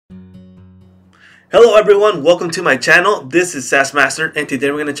Hello everyone, welcome to my channel. This is SaaS Master and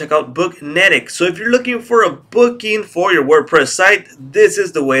today we're going to check out Booknetic. So if you're looking for a booking for your WordPress site, this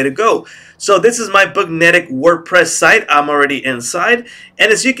is the way to go. So this is my Booknetic WordPress site. I'm already inside,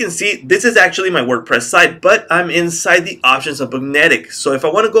 and as you can see, this is actually my WordPress site, but I'm inside the options of Booknetic. So if I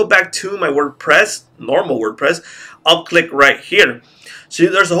want to go back to my WordPress, normal WordPress, I'll click right here. So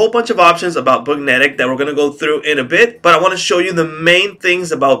there's a whole bunch of options about Booknetic that we're going to go through in a bit, but I want to show you the main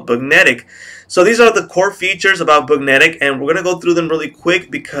things about Booknetic. So these are the core features about Booknetic, and we're going to go through them really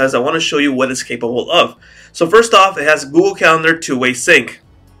quick because I want to show you what it's capable of. So first off, it has Google Calendar two-way sync.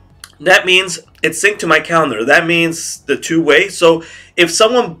 That means it's synced to my calendar. That means the two-way. So if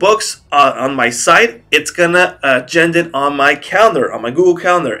someone books on my site, it's going to agenda it on my calendar, on my Google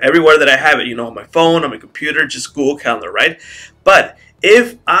Calendar, everywhere that I have it, on my phone, on my computer, just Google Calendar, right? But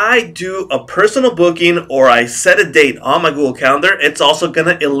if I do a personal booking or I set a date on my Google Calendar, it's also going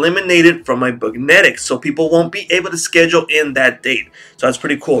to eliminate it from my Booknetic, so people won't be able to schedule in that date. So that's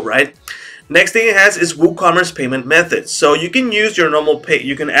pretty cool, right? Next thing it has is WooCommerce payment methods. So you can use your normal pay,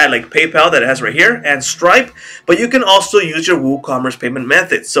 you can add like PayPal that it has right here and Stripe, but you can also use your WooCommerce payment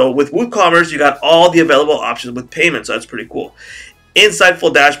methods. So with WooCommerce, you got all the available options with payments, so that's pretty cool.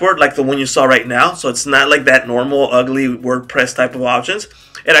 Insightful dashboard like the one you saw right now, so it's not like that normal ugly WordPress type of options.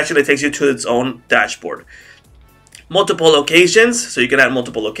 It actually takes you to its own dashboard. Multiple locations, so you can add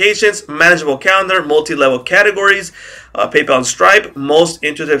multiple locations. Manageable calendar, multi-level categories, PayPal and Stripe, most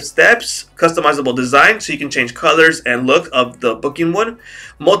intuitive steps, customizable design, so you can change colors and look of the booking one.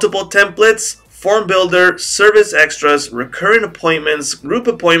 Multiple templates, form builder, service extras, recurring appointments, group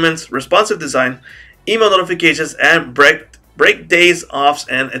appointments, responsive design, email notifications, and break days, offs,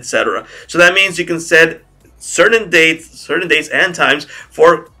 and etc. So that means you can set certain dates and times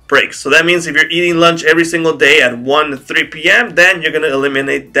for breaks. So that means if you're eating lunch every single day at 1 to 3 p.m., then you're going to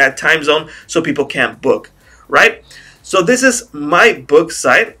eliminate that time zone so people can't book, right? So this is my book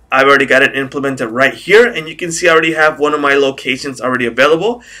site. I've already got it implemented right here, and you can see I already have one of my locations already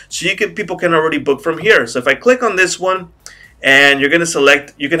available. So people can already book from here. So if I click on this one, and you're going to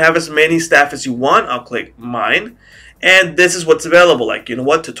select, you can have as many staff as you want. I'll click mine. And this is what's available, like,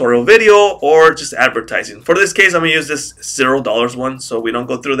 tutorial video or just advertising. For this case, I'm going to use this $0 one so we don't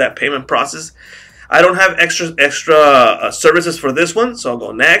go through that payment process. I don't have extra services for this one, so I'll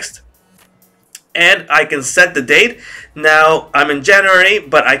go next. And I can set the date. Now, I'm in January,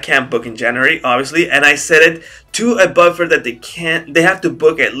 but I can't book in January, obviously. And I set it to a buffer that they have to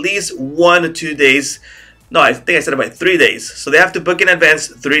book at least 1 to 2 days. No, I think I said about 3 days. So they have to book in advance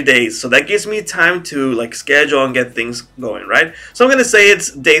 3 days. So that gives me time to like schedule and get things going, right? So I'm going to say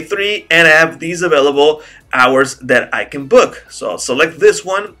it's day 3 and I have these available hours that I can book. So I'll select this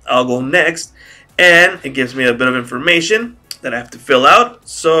one. I'll go next. And it gives me a bit of information that I have to fill out.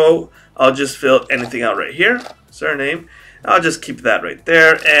 So I'll just fill anything out right here. Surname. I'll just keep that right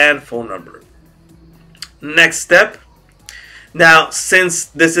there. And phone number. Next step. Now, since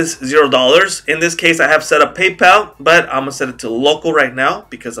this is $0, in this case I have set up PayPal, but I'm going to set it to local right now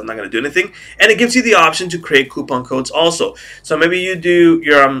because I'm not going to do anything. And it gives you the option to create coupon codes also. So maybe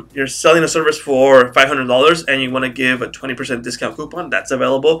you're selling a service for $500 and you want to give a 20% discount coupon. That's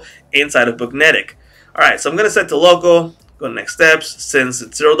available inside of Booknetic. Alright, so I'm going to set to local. Go to next steps. Since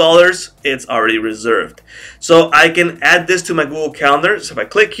it's $0, it's already reserved. So I can add this to my Google Calendar. So if I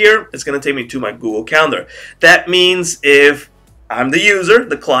click here, it's going to take me to my Google Calendar. That means if I'm the user,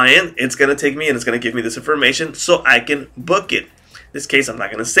 the client, it's going to take me and it's going to give me this information so I can book it. In this case, I'm not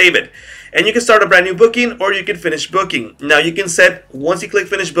going to save it. And you can start a brand new booking or you can finish booking. Now you can set, once you click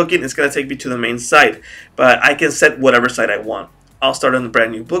finish booking, it's going to take me to the main site. But I can set whatever site I want. I'll start on the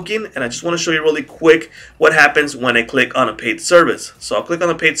brand new booking, and I just want to show you really quick what happens when I click on a paid service. So I'll click on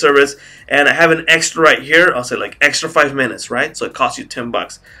the paid service and I have an extra right here. I'll say like extra 5 minutes, right? So it costs you 10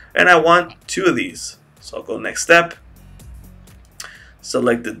 bucks. And I want 2 of these. So I'll go next step.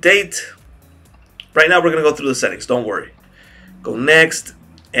 Select the date. Right now we're going to go through the settings, don't worry. Go next,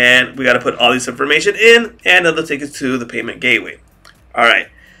 and we got to put all this information in, and it'll take us to the payment gateway. Alright,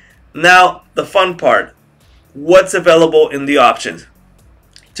 now the fun part, what's available in the options.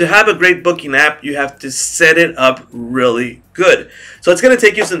 To have a great booking app, you have to set it up really good. So it's going to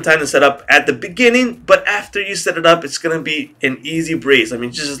take you some time to set up at the beginning, but after you set it up, it's going to be an easy breeze. I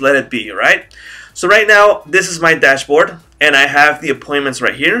mean, just let it be, right? So right now, this is my dashboard, and I have the appointments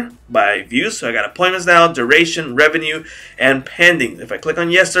right here by views. So I got appointments now, duration, revenue, and pending. If I click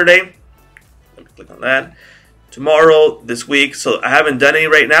on yesterday, let me click on that. Tomorrow, this week, so I haven't done any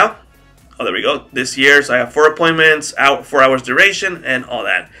right now. Oh, there we go. This year, so I have 4 appointments, 4 hours duration, and all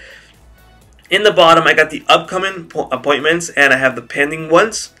that. In the bottom, I got the upcoming appointments, and I have the pending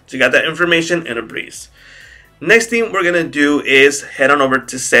ones. So you got that information in a breeze. Next thing we're gonna do is head on over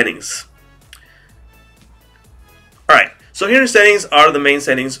to settings. Alright, so here in settings are the main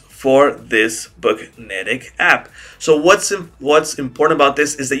settings for this Booknetic app. So what's important about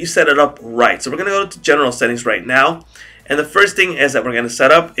this is that you set it up right. So we're gonna go to general settings right now. And the first thing is that we're gonna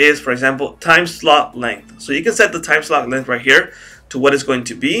set up is, for example, time slot length. So you can set the time slot length right here to what it's going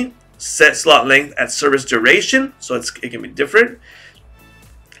to be. Set slot length at service duration, so it can be different.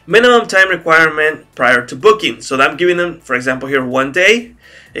 Minimum time requirement prior to booking. So I'm giving them, for example, here 1 day.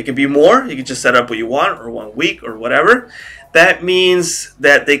 It can be more. You can just set up what you want, or 1 week, or whatever. That means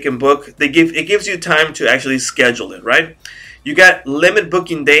that they can book. It gives you time to actually schedule it, right? You got limit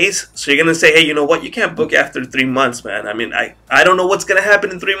booking days, so you're gonna say, hey, you know what? You can't book after 3 months, man. I mean, I don't know what's gonna happen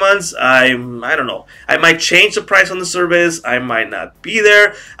in 3 months. I don't know. I might change the price on the service. I might not be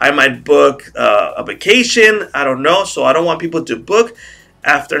there. I might book a vacation. I don't know. So I don't want people to book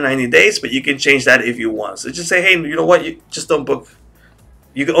after 90 days, but you can change that if you want. So just say, hey, you know what? You just don't book.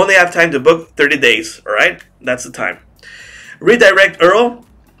 You can only have time to book 30 days. All right, that's the time. Redirect URL.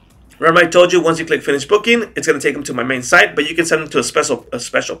 Remember I told you once you click finish booking, it's going to take them to my main site, but you can send them to a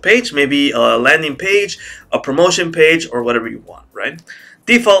special page, maybe a landing page, a promotion page, or whatever you want, right?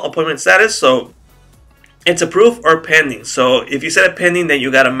 Default appointment status, so it's approved or pending. So if you set it pending, then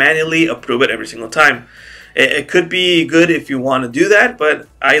you got to manually approve it every single time. It could be good if you want to do that, but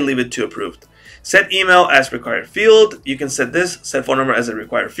I leave it to approved. Set email as required field. You can set this. Set phone number as a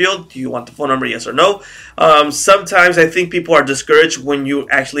required field. Do you want the phone number, yes or no? Sometimes I think people are discouraged when you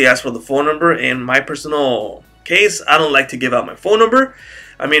actually ask for the phone number. In my personal case, I don't like to give out my phone number.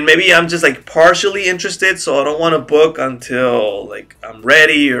 I mean, maybe I'm just like partially interested, so I don't want to book until like I'm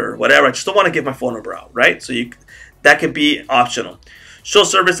ready or whatever. I just don't want to give my phone number out, right? So that can be optional. Show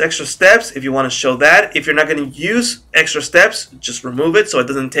service extra steps if you want to show that. If you're not going to use extra steps, just remove it so it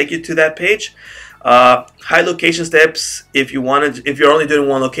doesn't take you to that page. Hide location steps if you're only doing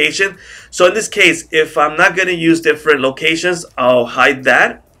one location. So in this case, if I'm not going to use different locations, I'll hide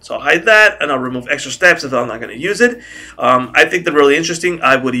that. So I'll hide that and I'll remove extra steps if I'm not going to use it. I think they're really interesting.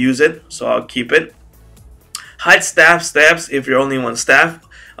 I would use it, so I'll keep it. Hide staff steps if you're only one staff.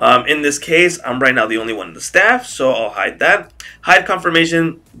 In this case, I'm right now the only one in the staff, so I'll hide that. Hide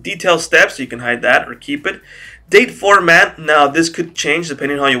confirmation detail steps, you can hide that or keep it. Date format, now this could change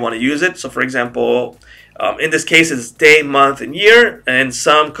depending on how you want to use it. So for example, in this case it's day, month, and year. In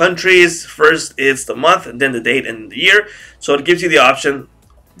some countries, first it's the month, and then the date and the year. So it gives you the option,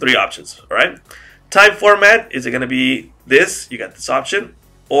 3 options, all right? Time format, is it going to be this? You got this option,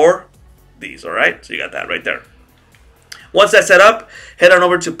 or these, all right? So you got that right there. Once that's set up, head on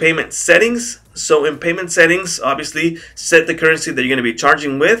over to payment settings. So in payment settings, obviously set the currency that you're going to be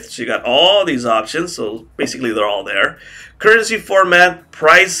charging with. So you got all these options. So basically they're all there. Currency format,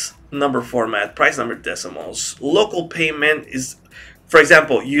 price number format, price number decimals. Local payment is, for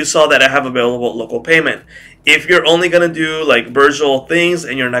example, you saw that I have available local payment. If you're only going to do like virtual things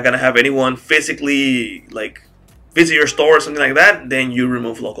and you're not going to have anyone physically like visit your store or something like that, then you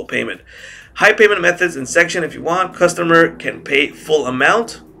remove local payment. High payment methods and section if you want. Customer can pay full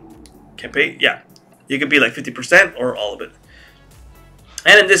amount. Can pay, yeah. You could be like 50% or all of it.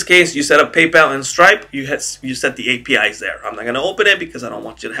 And in this case, you set up PayPal and Stripe. You set the APIs there. I'm not going to open it because I don't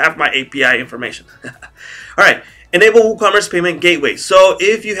want you to have my API information. All right. Enable WooCommerce payment gateway. So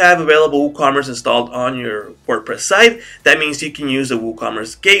if you have available WooCommerce installed on your WordPress site, that means you can use the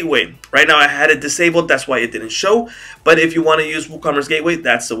WooCommerce gateway. Right now I had it disabled, that's why it didn't show. But if you want to use WooCommerce gateway,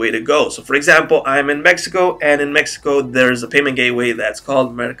 that's the way to go. So for example, I'm in Mexico, and in Mexico there's a payment gateway that's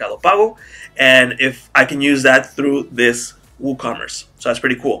called Mercado Pago, and if I can use that through this WooCommerce. So that's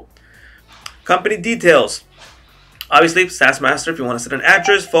pretty cool. Company details. Obviously, SaaS Master, if you want to set an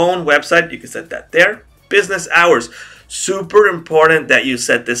address, phone, website, you can set that there. Business hours. Super important that you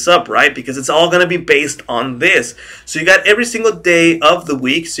set this up, right? Because it's all going to be based on this. So you got every single day of the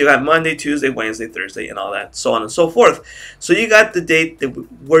week. So you got Monday, Tuesday, Wednesday, Thursday, and all that, so on and so forth. So you got the date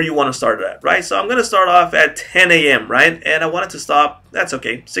where you want to start it at, right? So I'm going to start off at 10 a.m., right? And I want it to stop, that's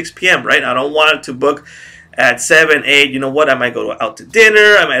okay, 6 p.m., right? I don't want it to book at 7, 8. You know what? I might go out to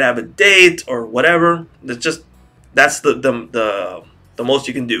dinner. I might have a date or whatever. That's the most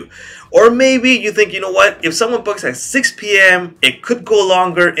you can do. Or maybe you think, you know what, if someone books at 6 p.m., it could go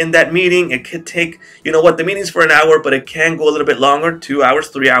longer in that meeting. It could take, you know what, the meeting's for an hour, but it can go a little bit longer, 2 hours,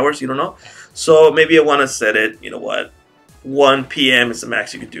 3 hours, you don't know. So maybe I want to set it, you know what, 1 p.m. is the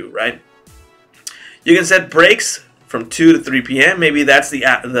max you could do, right? You can set breaks from 2 to 3 p.m. Maybe that's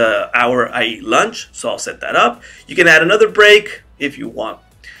the hour I eat lunch, so I'll set that up. You can add another break if you want.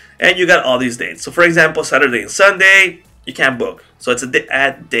 And you got all these dates. So for example, Saturday and Sunday, you can't book. So it's a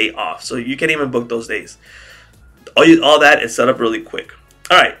add day off. So you can't even book those days. All that is set up really quick.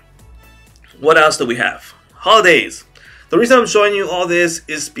 All right. What else do we have? Holidays. The reason I'm showing you all this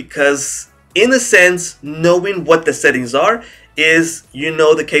is because, in a sense, knowing what the settings are is, you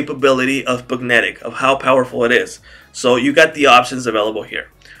know, the capability of Booknetic, of how powerful it is. So you got the options available here.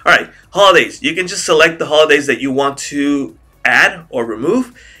 All right, holidays. You can just select the holidays that you want to add or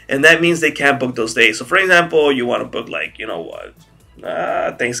remove, and that means they can't book those days. So for example, you want to book, like, you know what,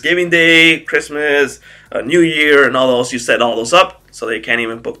 Thanksgiving Day, Christmas, New Year, and all those. You set all those up so they can't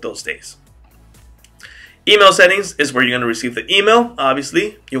even book those days. Email settings is where you're going to receive the email.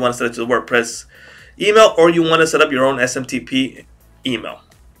 Obviously, you want to set it to the WordPress email, or you want to set up your own SMTP email.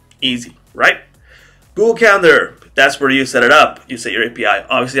 Easy, right? Google Calendar, that's where you set it up. You set your API.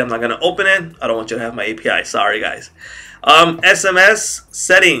 Obviously, I'm not going to open it. I don't want you to have my API. Sorry, guys. SMS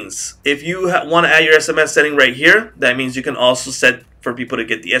settings. If you want to add your SMS setting right here, that means you can also set for people to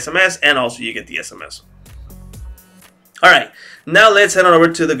get the SMS, and also you get the SMS. All right, now let's head on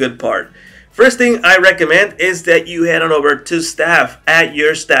over to the good part. First thing I recommend is that you head on over to staff. Add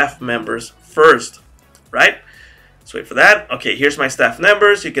your staff members first, right? Let's wait for that. Okay, here's my staff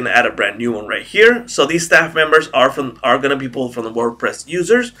members. You can add a brand new one right here. So these staff members are going to be pulled from the WordPress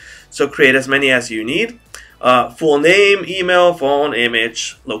users. So create as many as you need. Full name, email, phone,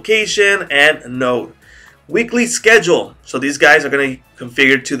 image, location, and node. Weekly schedule. So these guys are going to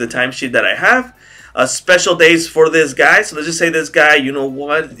configure to the timesheet that I have. Special days for this guy. So let's just say this guy, you know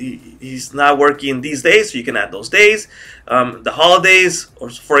what, he's not working these days, so you can add those days. The holidays, or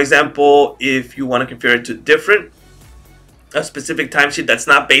for example, if you want to configure it to a specific timesheet that's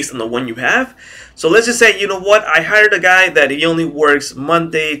not based on the one you have. So let's just say, you know what, I hired a guy that he only works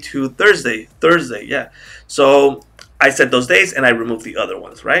Monday to Thursday, yeah. So I set those days and I removed the other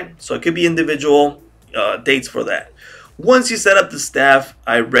ones, right? So it could be individual dates for that. Once you set up the staff,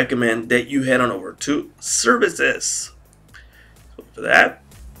 I recommend that you head on over to services. So for that.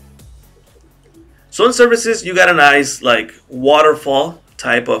 So in services, you got a nice like waterfall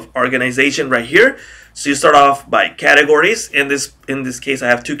type of organization right here. So you start off by categories. In this case, I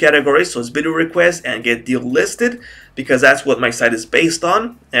have two categories. So it's video requests and get deal listed, because that's what my site is based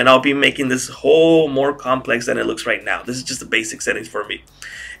on. And I'll be making this whole more complex than it looks right now. This is just the basic settings for me.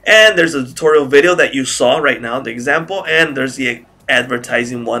 And there's a tutorial video that you saw right now, the example, and there's the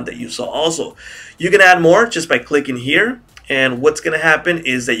advertising one that you saw also. You can add more just by clicking here, and what's going to happen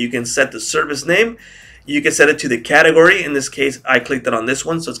is that you can set the service name. You can set it to the category. In this case, I clicked it on this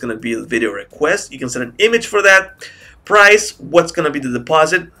one, so it's going to be the video request. You can set an image for that. Price, what's going to be the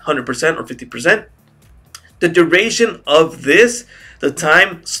deposit, 100% or 50%. The duration of this, the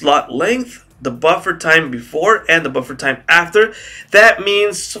time slot length, the buffer time before and the buffer time after. That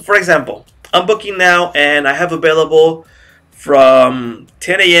means, for example, I'm booking now and I have available from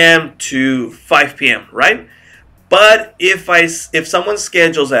 10 a.m. to 5 p.m., right? But if someone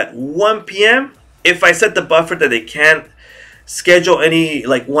schedules at 1 p.m., if I set the buffer that they can't schedule any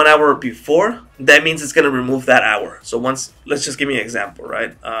like 1 hour before, that means it's going to remove that hour. So let's just give me an example,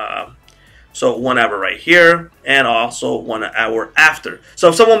 right? So 1 hour right here, and also 1 hour after. So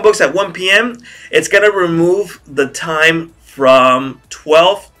if someone books at 1 p.m., it's going to remove the time from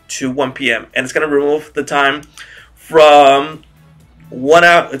 12 to 1 p.m. And it's going to remove the time from 1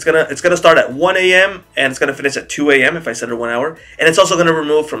 hour. It's gonna start at 1 a.m. and it's going to finish at 2 a.m. if I set it 1 hour. And it's also going to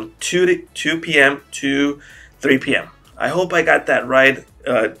remove from 2 p.m. to 3 p.m. I hope I got that right.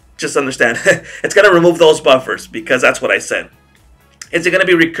 Just understand, it's going to remove those buffers because that's what I said. Is it going to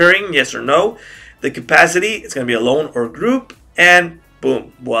be recurring? Yes or no? The capacity, it's going to be alone or group, and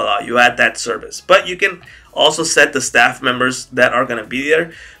boom, voila, you add that service. But you can also set the staff members that are going to be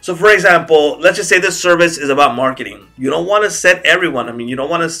there. So for example, let's just say this service is about marketing. You don't want to set everyone. I mean, you don't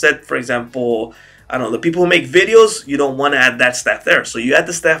want to set, for example, I don't know, the people who make videos, you don't want to add that staff there. So you add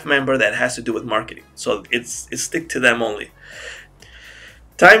the staff member that has to do with marketing. So it's stick to them only.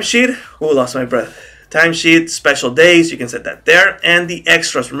 Timesheet, oh, lost my breath. Timesheet, special days, you can set that there. And the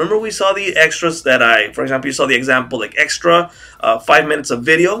extras, remember we saw the extras that for example, you saw the example like extra, 5 minutes of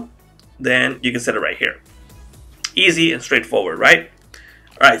video, then you can set it right here. Easy and straightforward, right?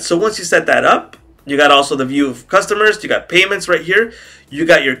 All right, so once you set that up, you got also the view of customers, you got payments right here, you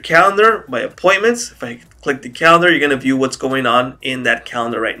got your calendar by appointments. If I click the calendar, you're gonna view what's going on in that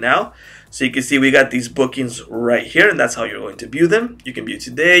calendar right now. So you can see we got these bookings right here, and that's how you're going to view them. You can view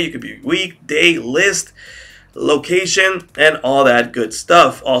today, you can view week, day, list, location, and all that good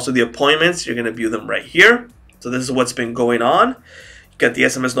stuff. Also the appointments, you're gonna view them right here. So this is what's been going on. You got the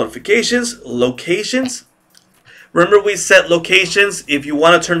SMS notifications, locations. Remember we set locations. If you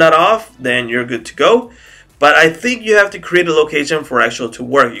want to turn that off, then you're good to go. But I think you have to create a location for actual to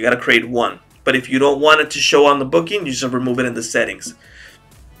work. You got to create one. But if you don't want it to show on the booking, you just remove it in the settings.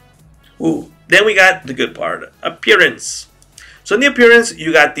 Ooh. Then we got the good part, appearance. So in the appearance,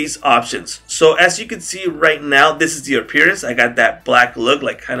 you got these options. So as you can see right now, this is the appearance. I got that black look,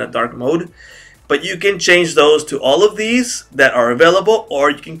 like kind of dark mode. But you can change those to all of these that are available, or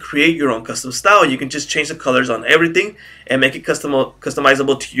you can create your own custom style. You can just change the colors on everything and make it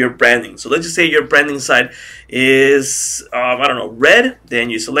customizable to your branding. So let's just say your branding site is, I don't know, red. Then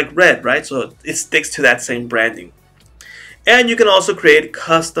you select red, right? So it sticks to that same branding. And you can also create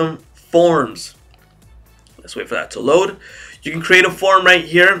custom forms. Let's wait for that to load. You can create a form right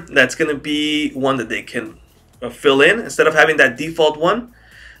here. That's going to be one that they can fill in instead of having that default one.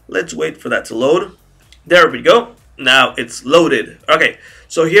 Let's wait for that to load. There we go. Now it's loaded. Okay,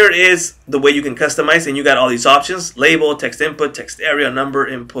 so here is the way you can customize, and you got all these options: label, text input, text area, number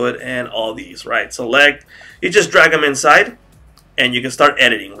input, and all these, right? Select, you just drag them inside and you can start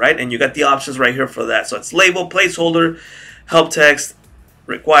editing, right? And you got the options right here for that. So it's label, placeholder, help text,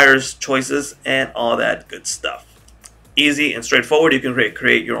 requires, choices, and all that good stuff. Easy and straightforward. You can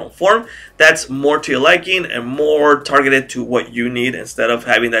create your own form that's more to your liking and more targeted to what you need instead of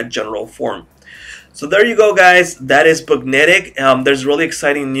having that general form. So there you go, guys. That is Booknetic. There's really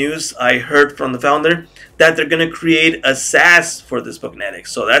exciting news. I heard from the founder that they're going to create a SaaS for this Booknetic.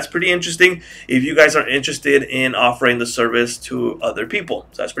 So that's pretty interesting if you guys are interested in offering the service to other people.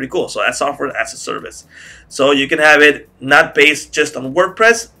 So that's pretty cool. So that's software as a service. So you can have it not based just on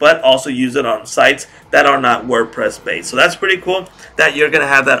WordPress, but also use it on sites that are not WordPress based. So that's pretty cool that you're going to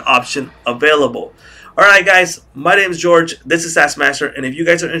have that option available. Alright guys, my name is George, this is SaaS Master, and if you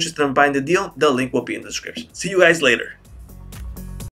guys are interested in buying the deal, the link will be in the description. See you guys later.